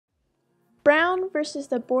Brown versus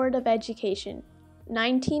the Board of Education,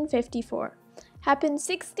 1954, happened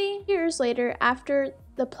 60 years later after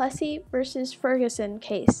the Plessy versus Ferguson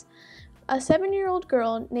case. A 7-year-old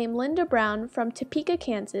girl named Linda Brown from Topeka,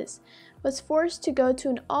 Kansas, was forced to go to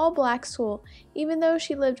an all-black school even though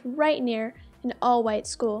she lived right near an all-white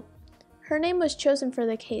school. Her name was chosen for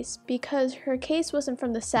the case because her case wasn't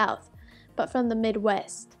from the South, but from the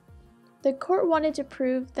Midwest. The court wanted to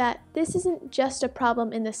prove that this isn't just a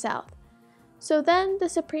problem in the South. So then the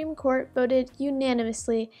Supreme Court voted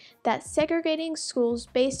unanimously that segregating schools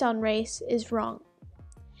based on race is wrong.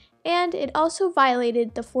 And it also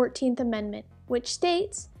violated the 14th Amendment, which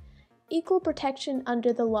states equal protection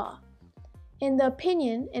under the law. In the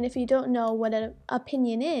opinion, and if you don't know what an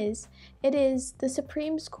opinion is, it is the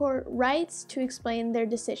Supreme Court rights to explain their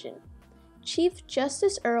decision. Chief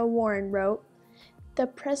Justice Earl Warren wrote, "The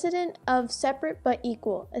precedent of separate but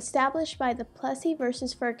equal, established by the Plessy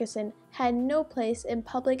versus Ferguson, had no place in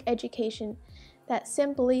public education, that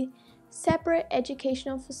simply separate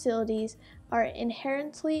educational facilities are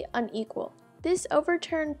inherently unequal." This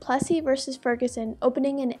overturned Plessy versus Ferguson,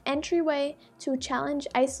 opening an entryway to challenge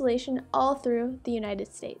isolation all through the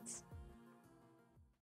United States.